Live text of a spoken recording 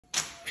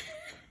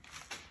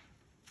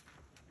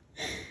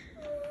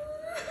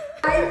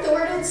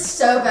hurts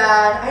so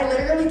bad. I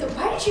literally,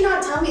 why did you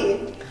not tell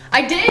me?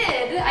 I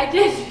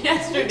did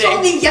yesterday. You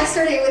told me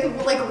yesterday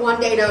with like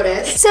 1 day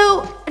notice.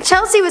 So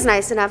Chelsea was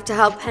nice enough to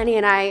help Henny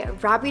and I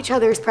wrap each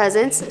other's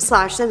presents /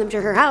 send them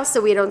to her house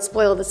so we don't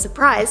spoil the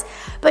surprise.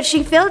 But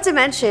she failed to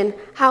mention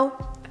how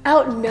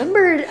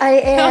outnumbered I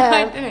am. No,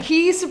 I didn't.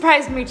 He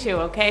surprised me too,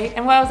 okay?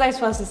 And what was I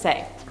supposed to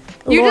say?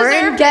 You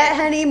Lauren, get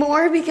Henny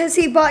more because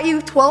he bought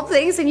you 12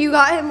 things and you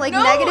got him like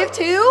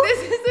 -2?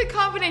 This is a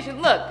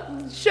combination. Look,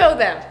 show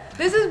them.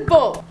 This is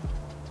both.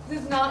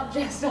 This is not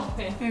just all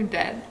him. You're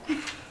dead.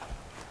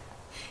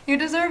 You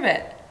deserve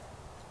it.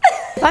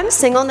 If I'm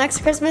single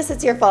next Christmas,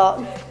 it's your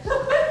fault.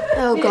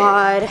 Oh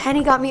God,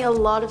 Henny got me a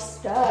lot of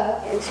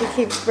stuff and she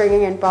keeps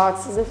bringing in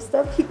boxes of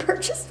stuff he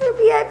purchased for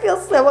me. I feel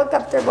so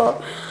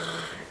uncomfortable.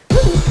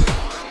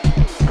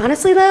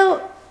 Honestly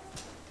though,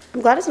 I'm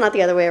glad it's not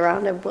the other way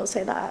around, I will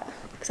say that.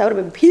 Because I would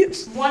have been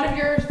pissed. One of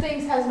your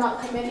things has not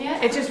come in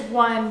yet. It's just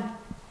one.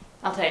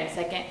 I'll tell you in a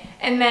second.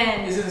 And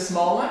then... Is it the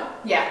small one?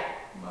 Yeah.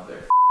 Mother.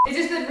 It's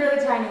just a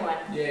really tiny one.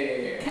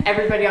 Yeah.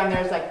 Everybody on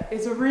there is like,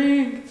 it's a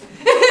ring.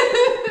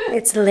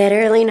 It's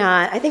literally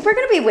not. I think we're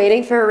gonna be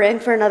waiting for a ring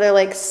for another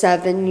like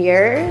 7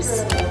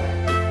 years.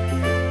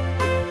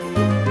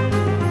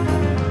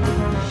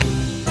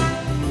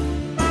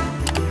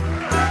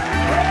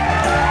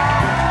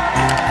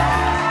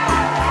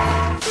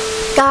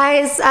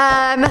 Guys,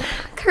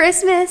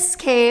 Christmas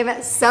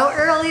came so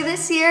early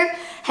this year.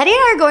 Henny and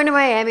I are going to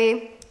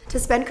Miami to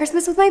spend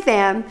Christmas with my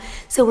fam.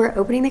 So we're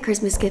opening the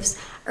Christmas gifts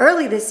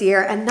early this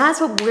year, and that's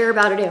what we're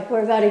about to do.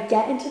 We're about to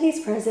get into these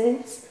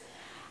presents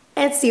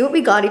and see what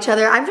we got each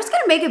other. I'm just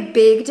gonna make a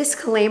big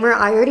disclaimer.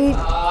 I already...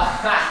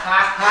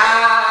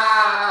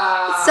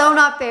 So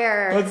not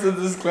fair. What's the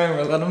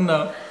disclaimer? Let them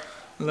know.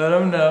 Let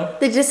them know.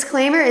 The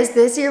disclaimer is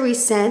this year we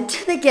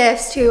sent the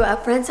gifts to a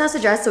friend's house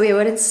address so we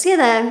wouldn't see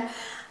them.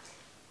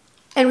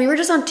 And we were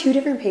just on 2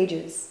 different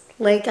pages.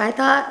 Like I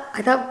thought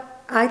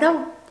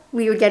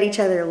we would get each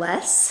other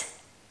less.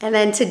 And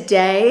then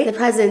today the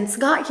presents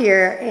got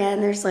here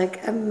and there's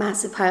like a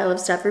massive pile of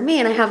stuff for me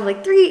and I have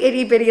like 3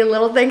 itty bitty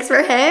little things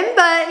for him.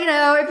 But you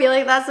know, I feel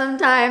like that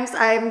sometimes.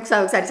 I'm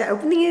so excited to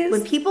open these.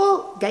 When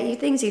people get you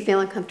things, you feel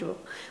uncomfortable.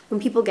 When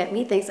people get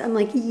me things, I'm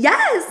like,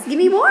 yes, give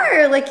me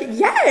more. Like,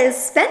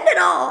 yes, spend it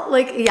all.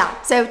 Like,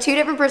 yeah, so 2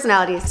 different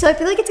personalities. So I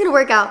feel like it's gonna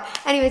work out.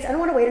 Anyways, I don't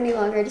wanna wait any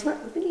longer. I just wanna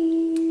open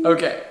these.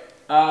 Okay.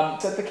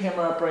 Set the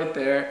camera up right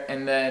there,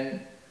 and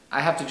then I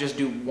have to just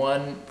do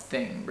one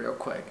thing real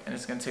quick, and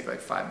it's gonna take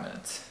like 5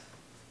 minutes.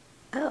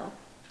 Oh,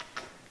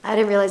 I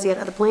didn't realize you had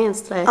other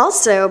plans today.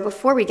 Also,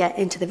 before we get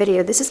into the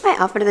video, this is my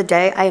outfit of the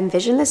day. I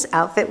envisioned this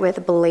outfit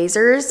with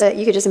blazers.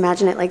 You could just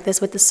imagine it like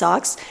this with the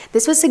socks.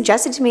 This was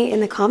suggested to me in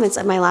the comments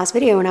of my last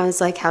video, and I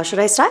was like, how should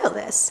I style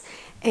this?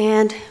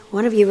 And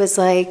one of you was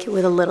like,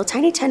 with a little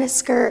tiny tennis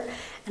skirt,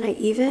 and I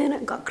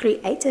even got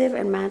creative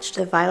and matched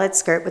the violet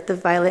skirt with the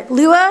violet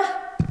Lua.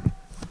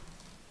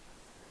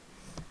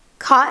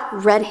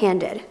 Caught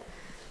red-handed.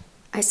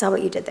 I saw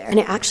what you did there. And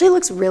it actually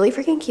looks really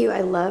freaking cute. I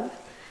love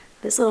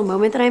this little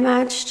moment that I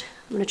matched.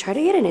 I'm gonna try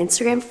to get an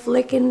Instagram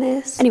flick in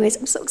this. Anyways,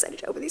 I'm so excited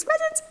to open these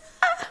presents.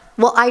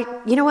 Well,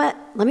 you know what?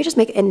 Let me just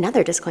make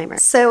another disclaimer.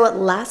 So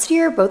last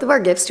year, both of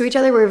our gifts to each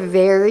other were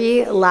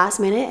very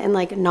last minute and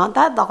like not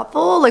that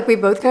thoughtful. Like we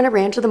both kind of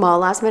ran to the mall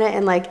last minute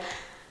and like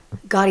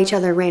got each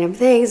other random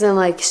things and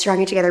like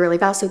strung it together really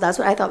fast. So that's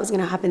what I thought was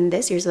gonna happen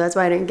this year. So that's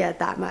why I didn't get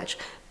that much.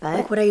 But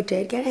like what I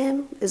did get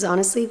him is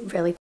honestly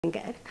really good.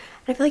 And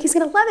I feel like he's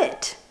gonna love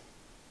it.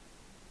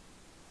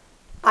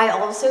 I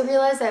also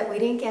realized that we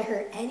didn't get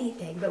her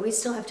anything, but we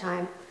still have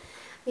time.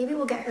 Maybe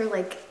we'll get her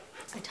like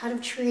a ton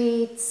of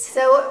treats.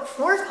 So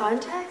for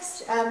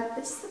context,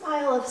 this is the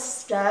pile of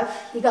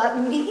stuff he got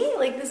me,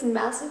 like this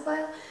massive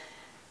pile.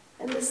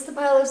 And this is the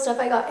pile of stuff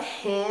I got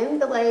him,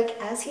 but like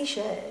as he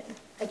should.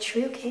 A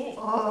true king.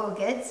 Oh,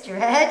 good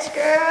stretch,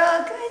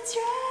 girl. Good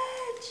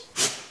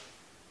stretch.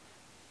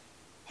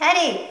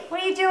 Henny,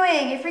 what are you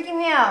doing? You're freaking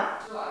me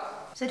out.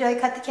 So do I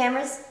cut the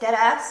cameras? Dead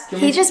ass?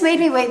 He just made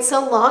me wait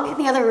so long in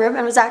the other room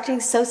and was acting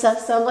so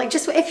sus. So I'm like,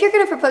 just if you're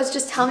gonna propose,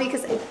 just tell me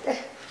because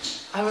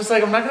I was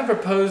like, I'm not gonna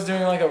propose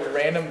during like a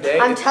random day.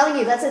 I'm telling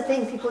you, that's the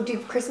thing. People do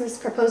Christmas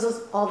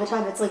proposals all the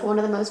time. It's like one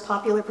of the most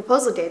popular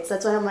proposal dates.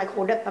 That's why I'm like,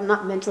 hold up, I'm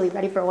not mentally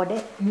ready for one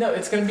day. No,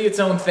 it's gonna be its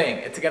own thing.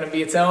 It's gonna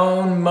be its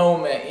own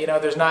moment. You know,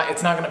 it's not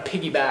gonna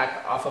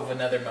piggyback off of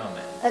another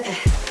moment. Okay.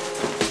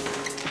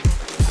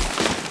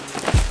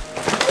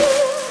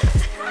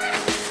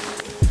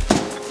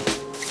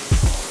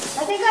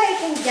 I think I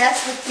can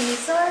guess what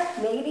these are,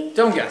 maybe.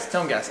 Don't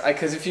guess,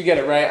 because if you get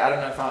it right, I don't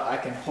know if I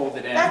can hold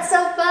it in. That's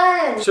so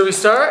fun. Should we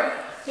start?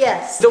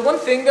 Yes. The one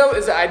thing though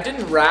is that I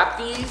didn't wrap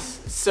these,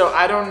 so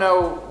I don't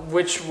know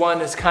which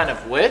one is kind of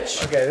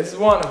which. Okay, this is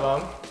one of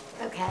them.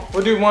 Okay.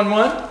 We'll do one.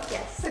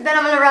 Yes. But then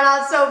I'm gonna run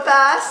out so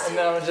fast. And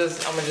then I'm gonna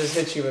just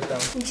hit you with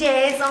them.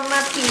 Jay's on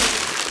my feet.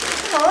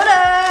 Hold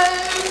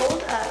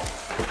up.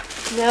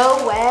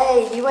 No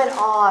way. You went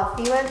off.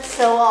 You went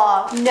so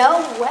off. No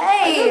way.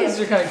 I thought these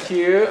are kind of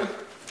cute.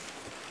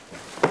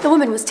 The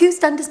woman was too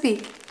stunned to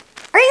speak.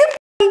 Are you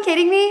f***ing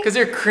kidding me? Because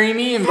they're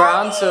creamy and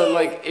brown, so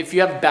like if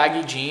you have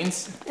baggy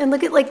jeans. And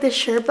look at like the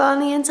Sherpa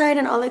on the inside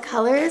and all the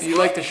colors. You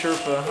like the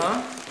Sherpa,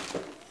 huh?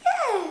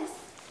 Yes.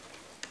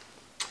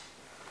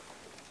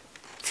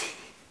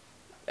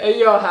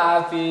 Hey, y'all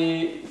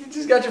happy? You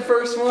just got your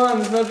first one.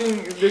 There's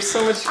nothing, there's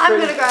so much I'm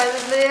gonna cry in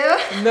this video.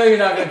 No, you're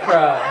not gonna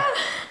cry.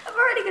 I'm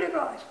already gonna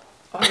cry.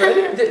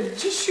 Already?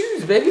 Just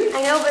shoes, baby.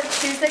 I know, but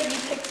shoes that you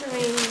picked for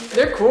me.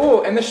 They're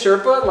cool. And the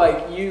Sherpa,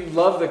 like, you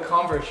love the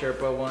Converse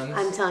Sherpa ones.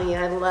 I'm telling you,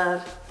 I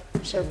love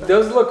Sherpa.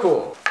 Those look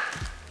cool.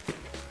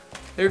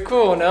 They're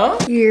cool, no?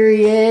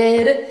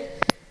 Period.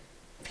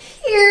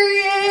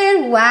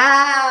 Period.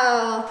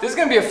 Wow. This is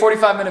gonna be a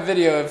 45-minute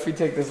video if we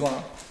take this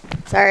long.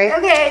 Sorry.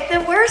 Okay, the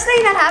worst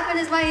thing that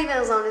happened is my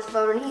email's on his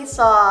phone and he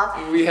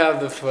saw. We have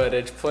the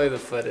footage. Play the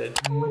footage.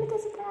 I wanted to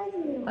surprise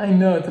you. I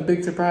know, it's a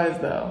big surprise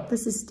though.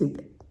 This is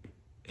stupid.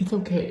 It's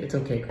okay. It's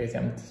okay, Crazy.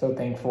 I'm so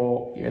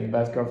thankful. You're the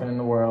best girlfriend in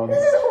the world.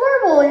 This is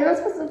horrible. You're not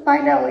supposed to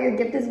find out what your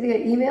gift is via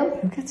email.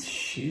 Who gets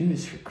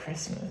shoes for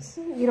Christmas?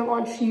 You don't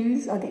want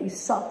shoes? I'll get you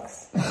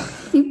socks.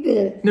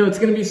 Stupid. No, it's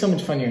gonna be so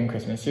much funnier in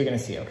Christmas. You're gonna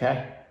see,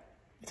 okay?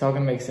 It's all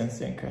gonna make sense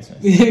during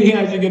Christmas. You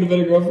actually get a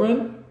better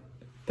girlfriend?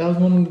 That was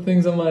one of the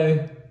things on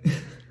my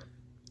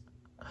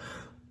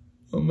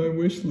on my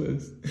wish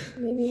list.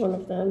 Maybe one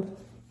of them.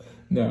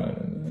 No.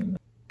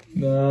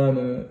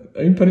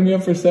 Are you putting me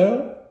up for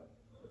sale?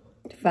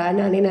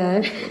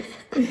 $5.99.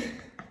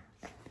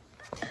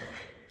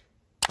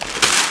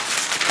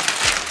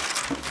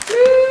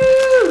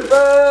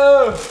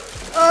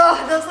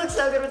 Oh, those look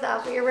so good with the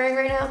outfit you're wearing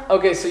right now.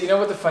 Okay, so you know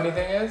what the funny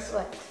thing is?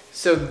 What?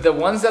 So the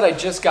ones that I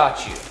just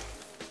got you,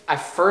 I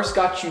first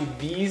got you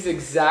these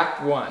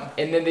exact one,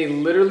 and then they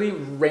literally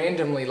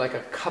randomly, like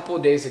a couple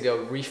days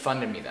ago,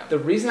 refunded me them. The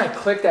reason I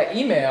clicked that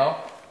email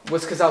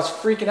was because I was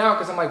freaking out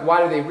because I'm like,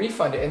 why do they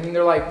refund it? And then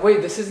they're like,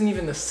 wait, this isn't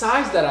even the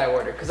size that I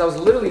ordered. Because I was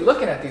literally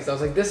looking at these. I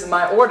was like, this is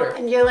my order.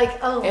 And you're like,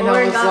 oh, and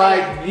Lauren I was got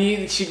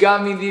like, she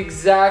got me the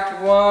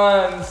exact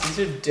ones. These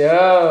are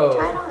dope.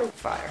 Try it on.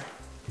 Fire.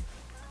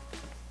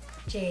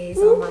 Jeez,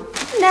 oh my.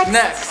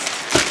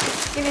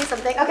 Next. Give me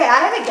something. Okay, I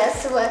have a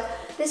guess to what.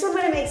 This one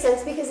wouldn't make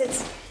sense because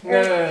it's...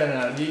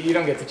 No. You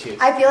don't get to choose.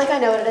 I feel like I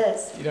know what it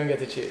is. You don't get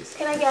to choose.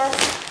 Can I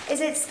guess?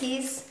 Is it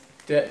skis?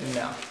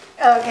 No.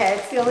 Okay,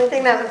 it's the only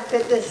thing that would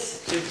fit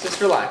this. Just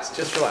relax.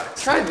 Just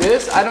relax. Try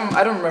this. I don't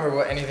remember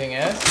what anything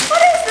is.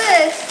 What is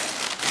this?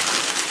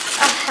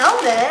 A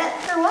helmet?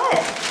 For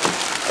what?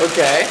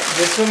 Okay,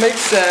 this one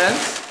makes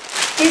sense.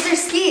 These are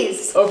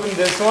skis. Open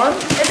this one.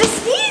 Is it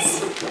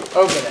skis?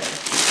 Open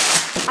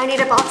it. I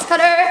need a box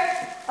cutter.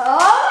 Oh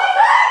my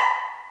god!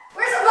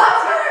 Where's the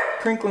box cutter?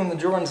 Crinkling the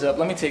Jordans up.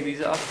 Let me take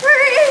these off.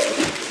 Hurry!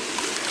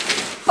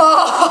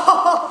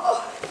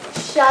 Oh!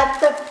 Shut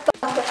the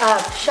fuck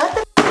up. Shut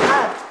the fuck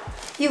up.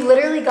 You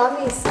literally got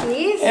me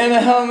skis? And a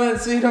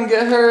helmet so you don't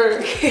get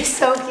hurt. You're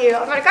so cute.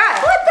 I'm gonna cry.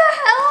 What the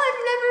hell?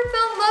 I've never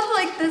felt love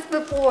like this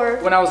before.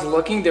 When I was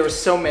looking, there were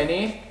so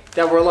many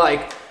that were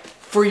like,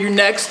 for your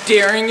next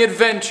daring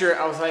adventure.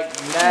 I was like,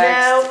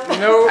 next.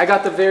 No. I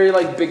got the very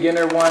like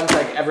beginner ones.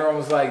 Like everyone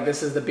was like,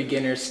 this is the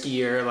beginner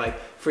skier, like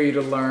for you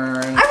to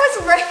learn. I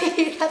was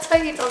right. That's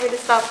why you told me to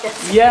stop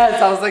guessing.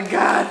 Yes, I was like,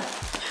 God.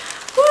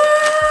 Wow!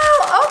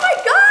 Oh my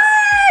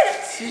god!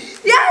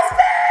 Yes,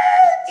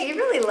 bitch! You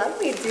really love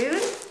me,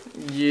 dude.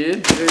 Yeah,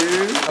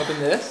 dude. Open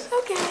this.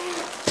 Okay.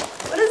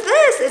 What is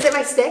this? Is it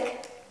my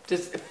stick?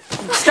 Just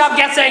stop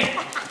guessing.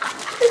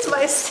 It's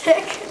my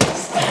stick.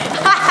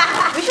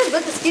 We should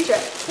book the ski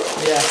trip.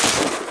 Yeah.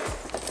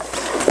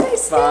 It's my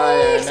stick.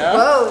 Fire, no?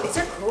 Whoa, these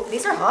are cool.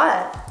 These are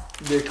hot.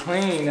 They're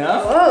clean,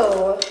 huh?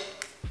 Whoa.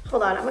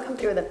 Hold on, I'm gonna come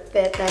through with a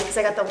fit then because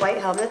I got the white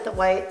helmet, the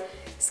white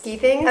ski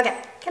thing.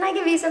 Okay, can I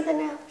give you something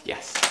now?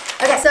 Yes.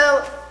 Okay,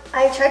 so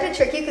I tried to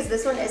trick you because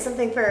this one is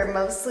something for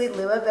mostly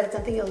Lua, but it's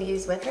something you'll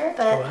use with her.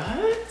 But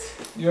what?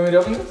 You want me to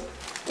open this?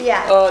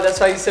 Yeah. Oh, that's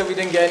why you said we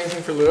didn't get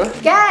anything for Lua?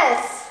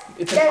 Yes!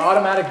 It's an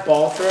automatic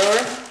ball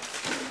thrower?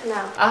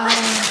 No. Ah.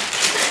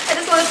 I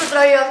just wanted to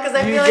throw you off because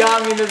I feel like... You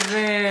got me the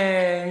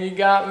thing. You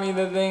got me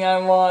the thing I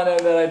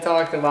wanted that I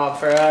talked about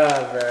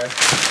forever.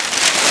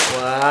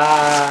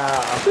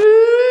 Wow.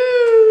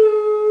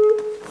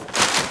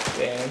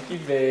 Thank you,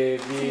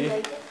 baby. Do you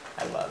like it?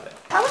 I love it.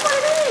 Tell us what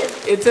it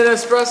is. It's an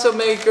espresso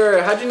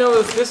maker. How'd you know it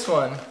was this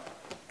one?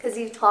 Because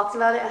you've talked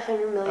about it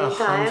 100 million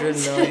times. 100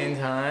 million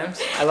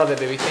times. I love it,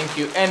 baby. Thank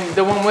you. And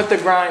the one with the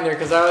grinder,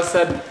 because I always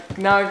said,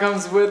 now it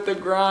comes with the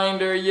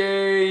grinder.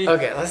 Yay.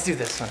 Okay, let's do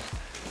this one.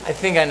 I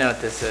think I know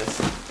what this is,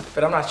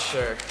 but I'm not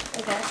sure.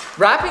 Okay.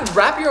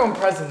 Wrap your own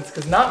presents,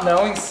 because not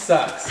knowing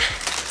sucks.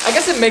 I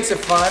guess it makes it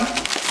fun.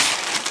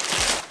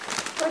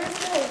 What is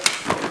this?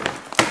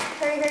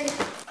 Hurry.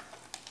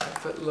 I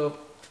put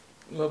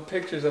little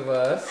pictures of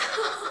us.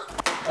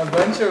 A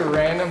bunch of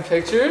random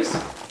pictures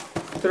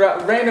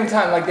throughout random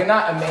time. Like, they're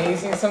not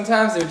amazing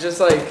sometimes. They're just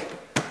like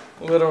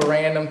little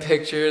random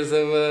pictures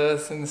of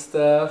us and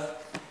stuff.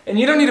 And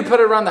you don't need to put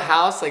it around the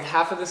house. Like,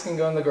 half of this can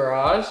go in the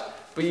garage,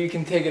 but you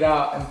can take it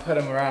out and put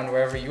them around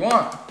wherever you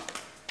want.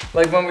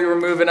 Like when we were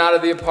moving out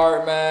of the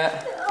apartment.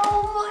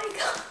 Oh my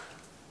god.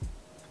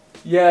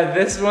 Yeah,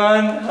 this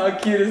one. How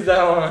cute is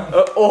that one?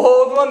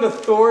 Old one, the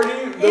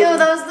authority. Ew,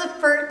 that was the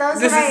first. That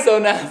was This is so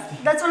nasty.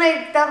 That's when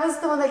that was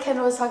the one that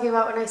Kendall was talking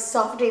about when I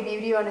soft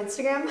debuted you on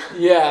Instagram.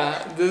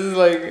 Yeah, this is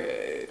like.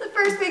 The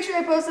first picture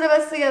I posted of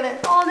us together.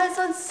 Oh, this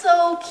one's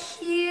so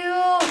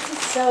cute. This is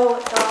so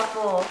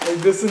thoughtful.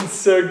 Like, this one's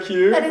so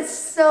cute. That is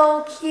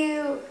so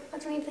cute.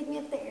 That's when you pick me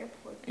up at the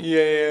airport.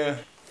 Yeah.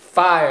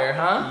 Fire,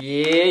 huh?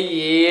 Yeah.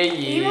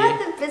 You had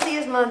the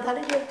busiest month. How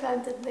did you have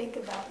time to think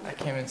about it? I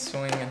came in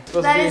swinging.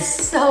 That is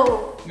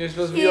so You're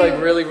supposed to be like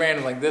really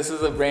random. Like this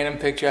is a random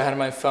picture I had on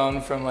my phone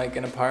from like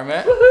an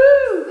apartment.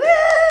 Woohoo! Woo!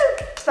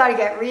 It's about to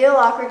get real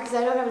awkward because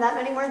I don't have that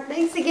many more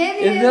things to give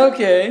you. It's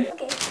okay.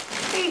 Okay,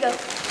 here you go.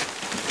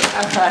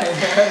 Alright,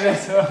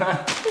 this one.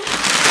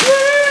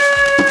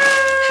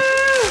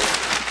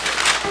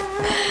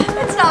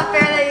 It's not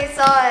fair that you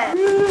saw it.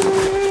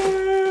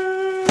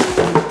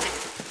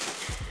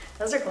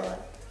 Those are cool.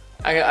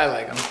 I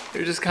like them.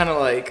 They're just kind of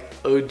like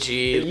OG.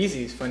 They're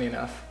Yeezys, funny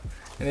enough.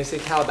 And they say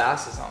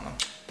Calabasas on them.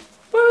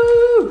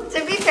 Woo!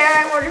 To be fair,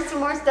 I ordered some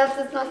more stuff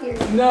that's not here.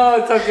 No,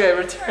 it's okay.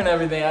 Return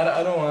everything.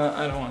 I don't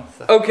want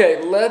stuff.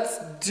 Okay, let's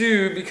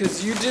do,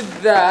 because you did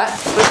that,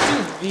 let's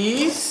do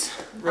these.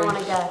 I want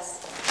to guess.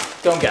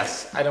 Don't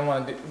guess. I don't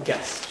want to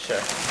guess. Sure.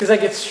 Because I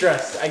get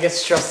stressed. I get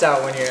stressed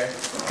out when you're.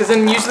 Because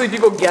then usually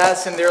people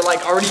guess and they're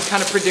like already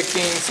kind of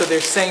predicting, so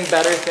they're saying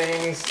better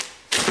things.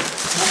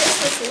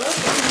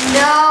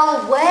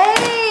 No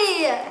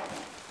way!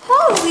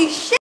 Holy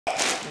shit!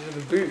 These are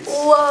the boots.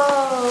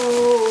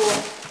 Whoa!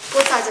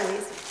 What size are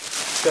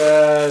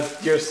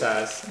these? Your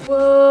size.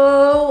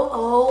 Whoa!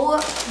 Oh,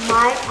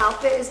 my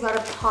outfit is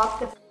about to pop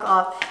the f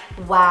off.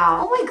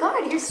 Wow. Oh my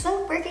god, you're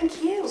so freaking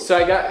cute. So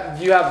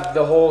you have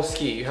the whole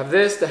ski. You have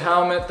this, the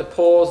helmet, the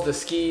poles, the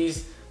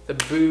skis, the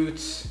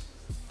boots.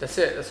 That's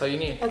it. That's all you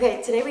need.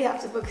 Okay, today we have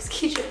to book a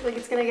ski trip. Like,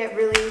 it's gonna get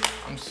really.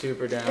 I'm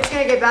super down. It's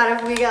gonna get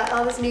bad if we got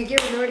all this new gear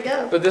with nowhere to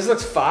go. But this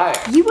looks fire.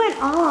 You went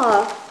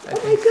off. Oh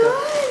my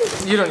god.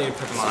 So. You don't need to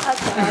put them on.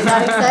 Okay, I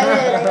got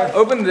excited.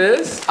 Open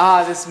this.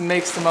 Ah, this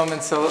makes the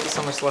moment so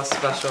much less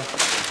special.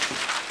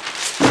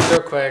 Real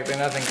quick, they're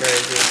nothing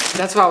crazy.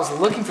 That's why I was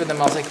looking for them.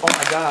 I was like, oh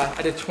my god.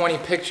 I did 20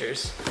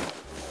 pictures.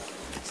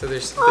 So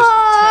there's 10.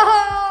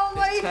 Oh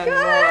my god.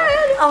 More.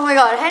 Oh my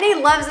god. Henny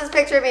loves this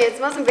picture of me. It's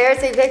the most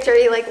embarrassing picture.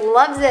 He like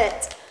loves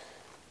it.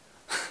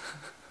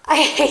 I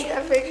hate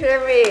that picture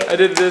of me. I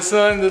did this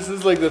one. This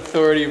is like the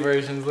authority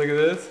versions. Look at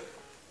this.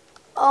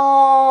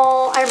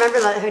 Oh, I remember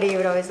that hoodie you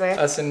would always wear.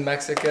 Us in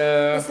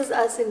Mexico. This is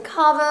us in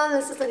Cabo.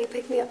 This is when he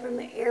picked me up from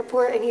the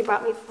airport and he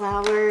brought me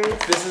flowers.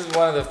 This is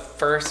one of the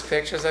first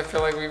pictures I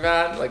feel like we've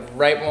had. Like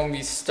right when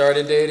we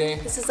started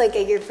dating. This is like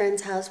at your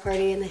friend's house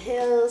party in the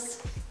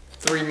hills.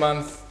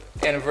 3-month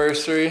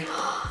anniversary.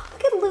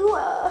 Look at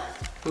Lua.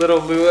 Little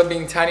Lua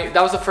being tiny.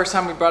 That was the first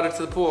time we brought her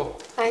to the pool.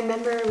 I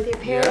remember with your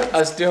parents. Yeah,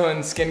 us doing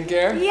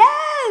skincare.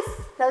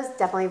 Yes! That was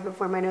definitely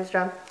before my nose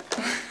job.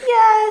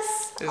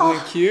 Yes! Isn't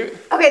it cute?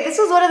 Okay, this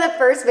was one of the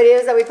first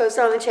videos that we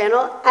posted on the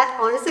channel.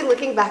 Honestly,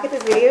 looking back at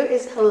this video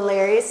is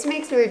hilarious to me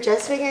because we were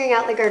just figuring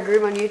out like our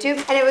groove on YouTube.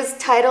 And it was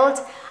titled,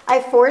 I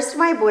forced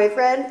my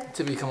boyfriend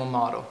to become a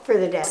model for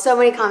the day. So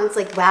many comments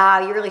like, wow,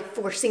 you were like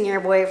forcing your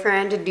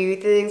boyfriend to do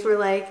things. We're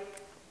like,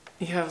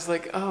 yeah, I was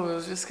like, oh, it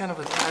was just kind of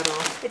a title.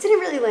 It didn't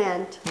really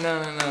land.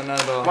 No, not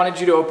at all. I wanted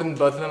you to open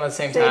both of them at the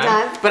same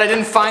time. But I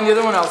didn't find the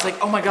other one. I was like,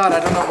 oh my god, I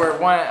don't know where it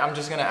went. I'm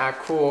just gonna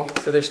act cool.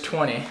 So there's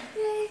 20.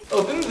 Yay.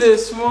 Open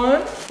this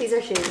one. These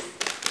are shoes.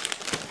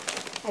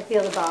 I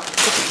feel the box.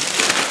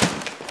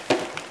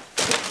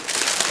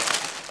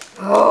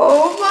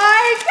 Oh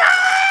my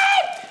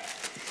god!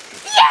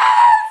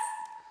 Yes!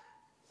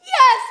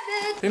 Yes,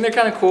 bitch! I think they're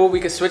kind of cool. We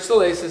could switch the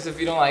laces if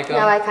you don't like them.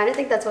 No, I kind of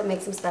think that's what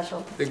makes them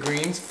special. The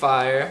green's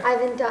fire. I've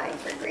been dying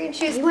for green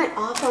shoes. You went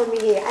off on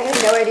me. I had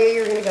no idea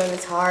you were gonna go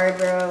this hard,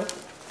 bro.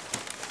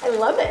 I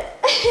love it.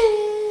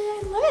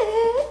 I love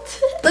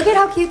it. Look at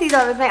how cute these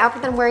are with my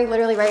outfit that I'm wearing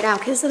literally right now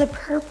because of the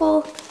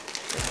purple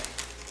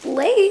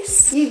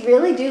lace. You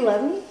really do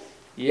love me?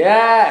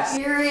 Yes.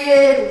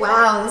 Period.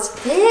 Wow, this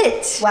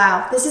fit.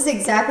 Wow, this is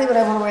exactly what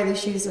I want to wear these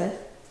shoes with.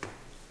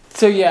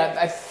 So yeah,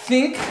 I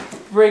think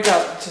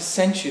Breakout just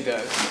sent you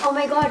those. Oh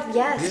my god,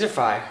 yes. These are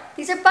fire.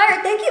 These are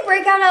fire. Thank you,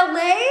 Breakout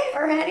LA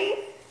or Henny.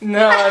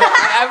 No,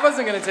 I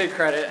wasn't gonna take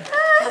credit.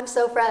 I'm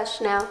so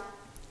fresh now.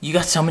 You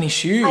got so many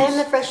shoes. I am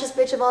the freshest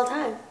bitch of all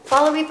time.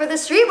 Follow me for the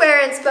streetwear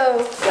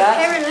inspo.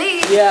 Apparently.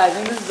 Yeah, I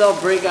think this is all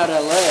Breakout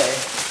LA.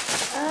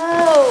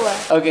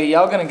 Oh. Okay,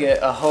 y'all gonna get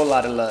a whole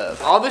lot of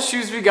love. All the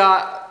shoes we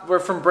got were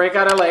from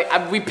Breakout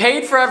LA. We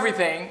paid for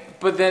everything,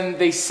 but then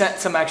they sent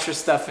some extra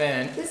stuff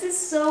in. This is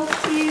so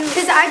cute.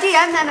 Because I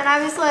DM'd them and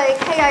I was like,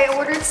 hey, I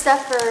ordered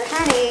stuff for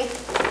Henny.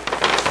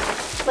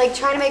 Like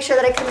trying to make sure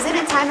that it comes in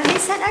time and they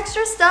sent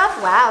extra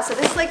stuff. Wow, so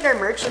this is like their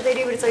merch that they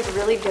do, but it's like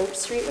really dope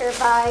streetwear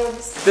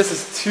vibes. This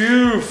is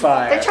too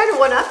fire. They're trying to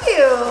one-up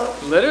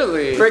you.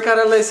 Literally. Breakout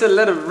LA said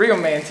let a real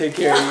man take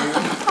care of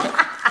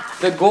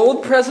you. The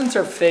gold presents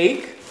are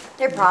fake.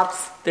 They're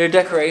props. They're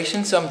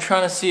decorations, so I'm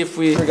trying to see if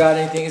we forgot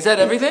anything. Is that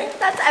everything?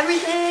 That's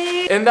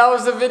everything. And that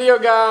was the video,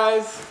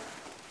 guys.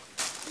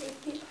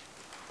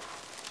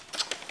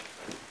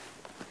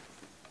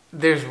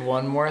 There's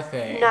one more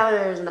thing. No,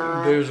 there's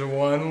not. There's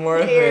one more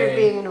thing. You're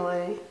being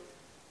annoying.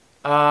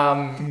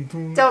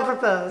 Don't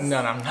propose. No,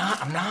 I'm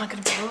not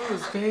gonna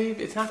propose, babe.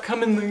 It's not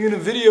coming in a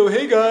video.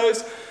 Hey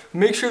guys,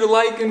 make sure to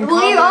like and comment.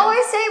 Well, you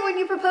always say when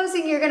you're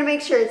proposing, you're gonna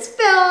make sure it's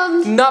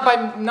filmed. Not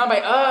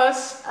by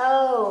us.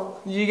 Oh.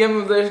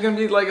 There's gonna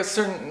be like a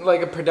certain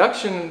a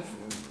production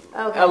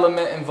Okay.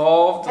 element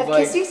involved. I've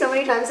kissed you so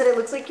many times that it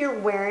looks like you're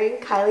wearing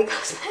Kylie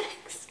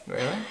Cosmetics.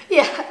 Really?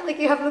 Yeah, like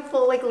you have the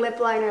full like lip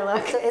liner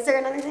look. So is there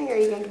another thing, or are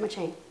you yanking my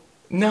chain?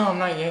 No, I'm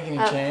not yanking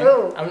your chain.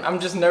 Ooh. I'm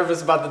just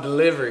nervous about the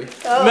delivery.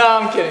 Oh. No,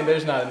 I'm kidding.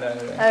 There's not another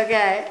thing.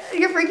 Okay.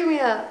 You're freaking me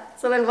out.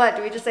 So then what?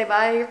 Do we just say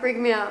bye? You're freaking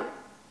me out.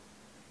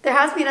 There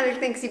has to be another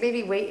thing, because you made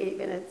me wait 8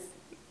 minutes.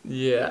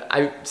 Yeah,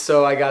 I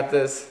got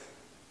this.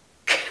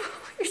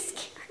 You're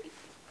scary.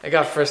 I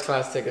got first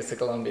class tickets to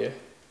Colombia.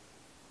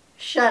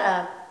 Shut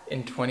up.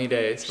 In 20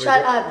 days.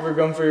 Shut up. We're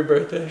going for your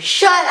birthday.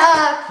 Shut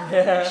up.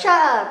 Yeah.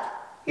 Shut up.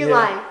 You're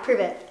lying. Prove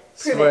it.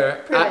 Prove Swear.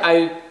 it. Prove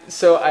it.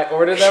 So I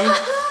ordered them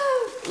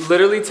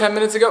literally 10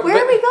 minutes ago. Where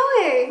are we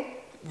going?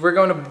 We're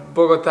going to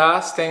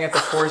Bogota, staying at the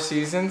Four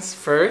Seasons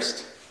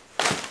first.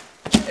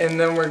 And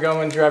then we're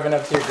driving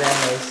up to your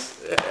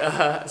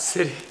grandma's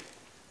city.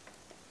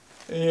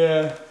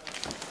 Yeah.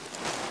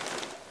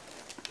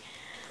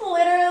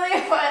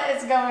 Literally, what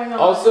is going on?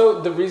 Also,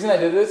 the reason I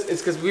did this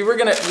is because we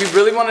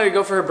really wanted to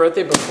go for her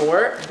birthday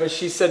before, but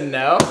she said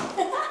no.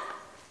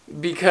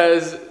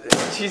 Because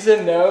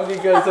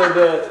of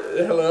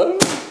the, hello?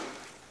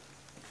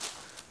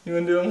 You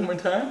want to do it one more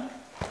time?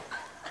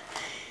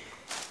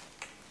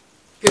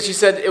 Because she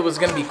said it was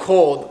going to be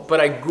cold,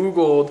 but I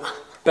Googled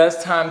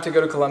best time to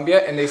go to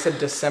Colombia, and they said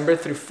December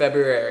through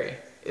February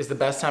is the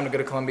best time to go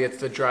to Colombia. It's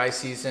the dry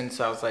season,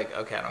 so I was like,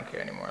 okay, I don't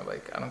care anymore.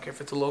 Like, I don't care if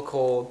it's a little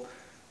cold.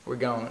 We're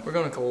going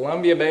to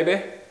Colombia,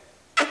 baby.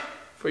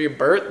 For your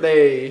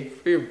birthday.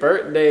 For your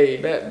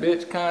birthday. That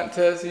bitch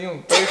contest, you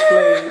in first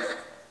place.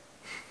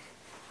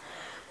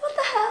 What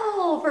the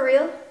hell? For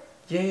real?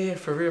 Yeah,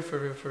 for real. For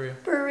real?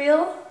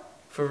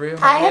 For real.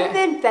 I have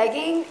been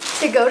begging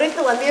to go to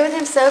Colombia with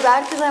him so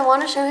bad because I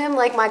want to show him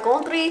like my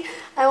country.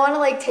 I want to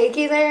like take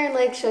you there and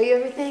like show you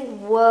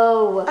everything.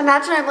 Whoa.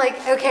 Imagine I'm like,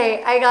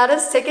 okay, I got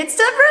us tickets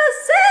to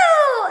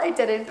Brazil. I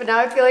didn't, but now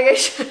I feel like I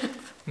should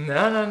have.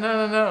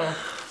 No.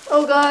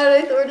 Oh God,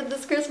 I thwarted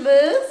this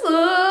Christmas.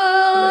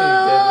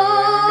 Oh.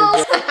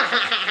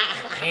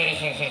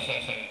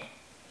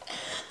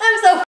 I'm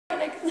so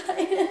f***ing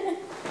excited.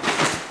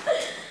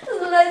 This is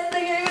the nicest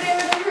thing anybody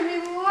ever done for me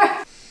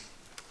before.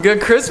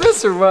 Good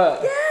Christmas or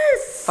what?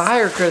 Yes.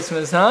 Fire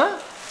Christmas, huh?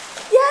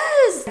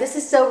 Yes. This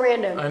is so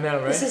random. I know,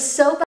 right? This is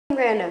so f***ing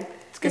random.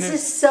 This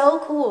is so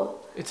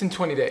cool. It's in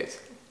 20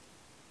 days.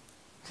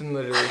 It's in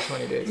literally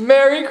 20 days.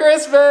 Merry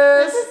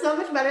Christmas! This is so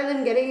much better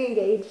than getting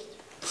engaged.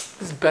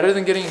 This is better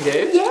than getting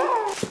engaged?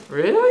 Yeah.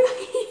 Really?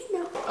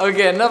 No.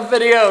 Okay, enough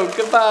video.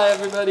 Goodbye,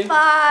 everybody.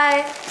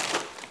 Bye.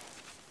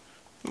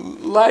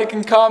 Like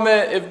and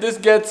comment. If this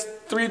gets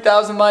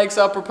 3,000 likes,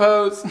 I'll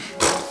propose.